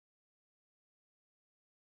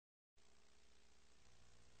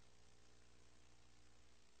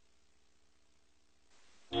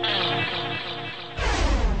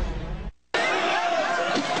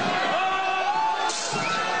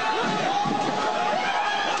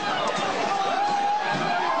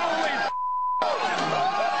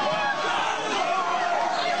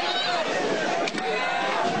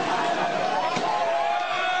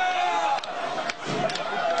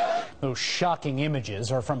shocking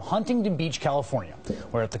images are from Huntington Beach, California,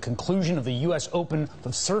 where at the conclusion of the U.S. Open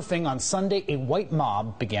of surfing on Sunday, a white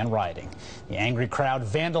mob began rioting. The angry crowd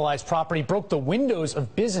vandalized property, broke the windows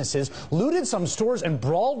of businesses, looted some stores, and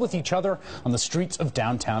brawled with each other on the streets of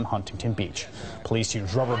downtown Huntington Beach. Police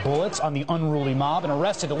used rubber bullets on the unruly mob and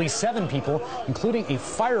arrested at least 7 people, including a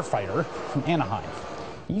firefighter from Anaheim.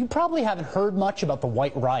 You probably haven't heard much about the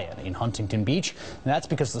White Riot in Huntington Beach, and that's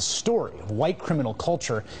because the story of white criminal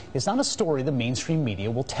culture is not a story the mainstream media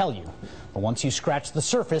will tell you. But once you scratch the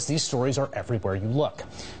surface, these stories are everywhere you look.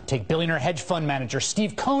 Take billionaire hedge fund manager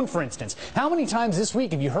Steve Cohen, for instance. How many times this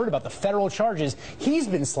week have you heard about the federal charges he's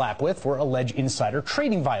been slapped with for alleged insider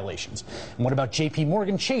trading violations? And what about JP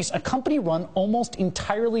Morgan Chase, a company run almost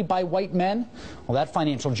entirely by white men? Well, that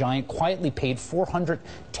financial giant quietly paid $410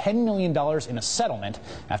 million in a settlement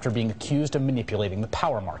after being accused of manipulating the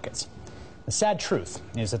power markets. The sad truth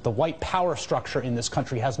is that the white power structure in this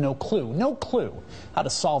country has no clue how to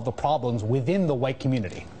solve the problems within the white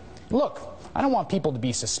community. Look, I don't want people to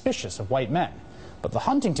be suspicious of white men, but the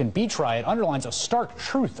Huntington Beach riot underlines a stark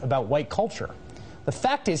truth about white culture. The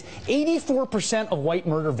fact is, 84% of white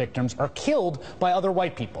murder victims are killed by other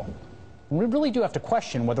white people. And we really do have to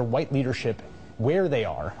question whether white leadership, where they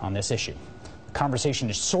are on this issue. The conversation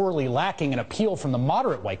is sorely lacking an appeal from the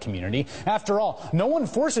moderate white community. After all, no one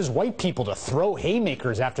forces white people to throw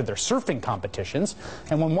haymakers after their surfing competitions.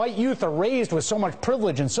 And when white youth are raised with so much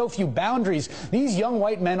privilege and so few boundaries, these young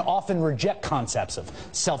white men often reject concepts of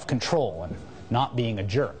self-control and not being a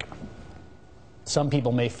jerk. Some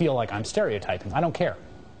people may feel like I'm stereotyping. I don't care.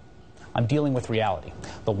 I'm dealing with reality.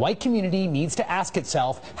 The white community needs to ask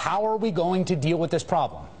itself, how are we going to deal with this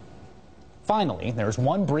problem? Finally, there's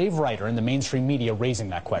one brave writer in the mainstream media raising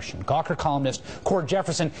that question. Gawker columnist Cord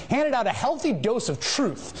Jefferson handed out a healthy dose of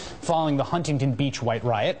truth following the Huntington Beach white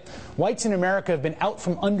riot. Whites in America have been out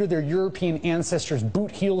from under their European ancestors'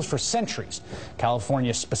 boot heels for centuries.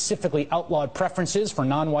 California specifically outlawed preferences for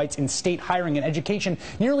non-whites in state hiring and education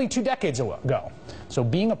nearly 2 decades ago. So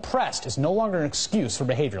being oppressed is no longer an excuse for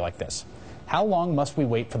behavior like this. How long must we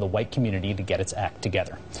wait for the white community to get its act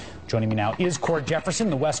together? Joining me now is Cord Jefferson,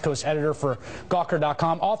 the West Coast editor for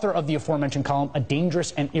Gawker.com, author of the aforementioned column, A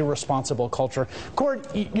Dangerous and Irresponsible Culture. Cord,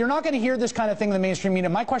 you're not going to hear this kind of thing in the mainstream media.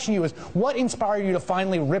 My question to you is, what inspired you to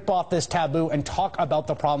finally rip off this taboo and talk about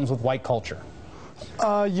the problems with white culture?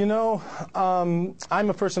 I'm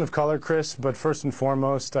a person of color, Chris, but first and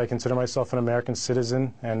foremost, I consider myself an American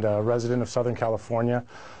citizen and a resident of Southern California.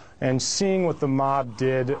 And seeing what the mob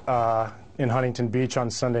did in Huntington Beach on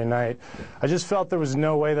Sunday night, I just felt there was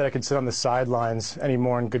no way that I could sit on the sidelines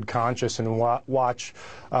anymore in good conscience and watch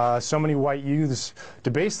so many white youths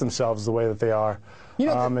debase themselves the way that they are.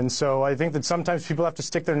 And so I think that sometimes people have to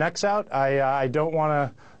stick their necks out. I don't want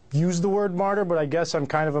to use the word martyr, but I guess I'm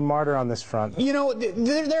kind of a martyr on this front. You know,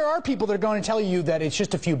 there are people that are going to tell you that it's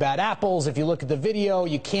just a few bad apples. If you look at the video,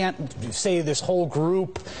 you can't say this whole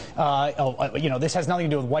group, this has nothing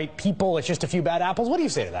to do with white people, it's just a few bad apples. What do you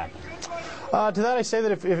say to that? To that I say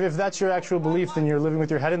that if that's your actual belief, then you're living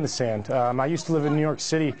with your head in the sand. I used to live in New York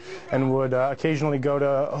City and would occasionally go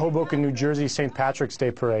to Hoboken, New Jersey, St. Patrick's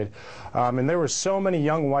Day Parade. And there were so many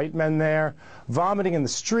young white men there, vomiting in the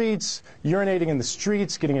streets, urinating in the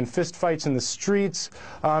streets, getting in fist fights in the streets.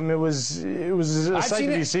 It was a sight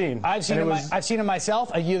to be seen. I've seen it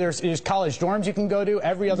myself. There's college dorms you can go to.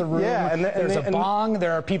 Every other room, there's a bong.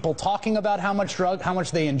 There are people talking about how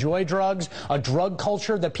much they enjoy drugs, a drug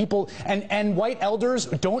culture that people and white elders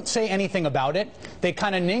don't say anything about it. They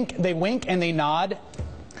kind of they wink and they nod.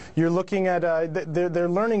 You're looking at they're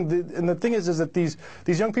learning, and the thing is that these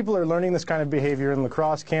young people are learning this kind of behavior in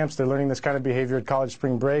lacrosse camps. They're learning this kind of behavior at college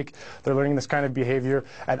spring break. They're learning this kind of behavior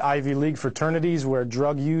at Ivy League fraternities, where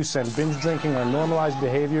drug use and binge drinking are normalized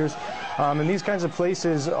behaviors. And these kinds of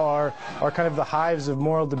places are kind of the hives of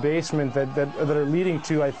moral debasement that are leading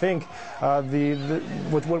to, I think,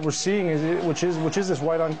 what we're seeing which is this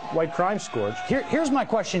white crime scourge. Here's my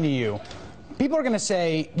question to you. People are going to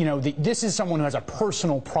say, this is someone who has a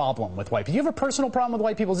personal problem with white people. Do you have a personal problem with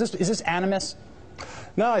white people? Is this animus?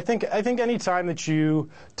 No, I think any time that you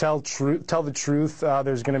tell the truth,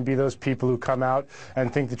 there's going to be those people who come out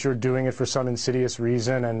and think that you're doing it for some insidious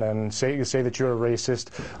reason and say that you're a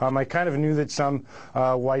racist. I kind of knew that some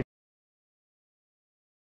white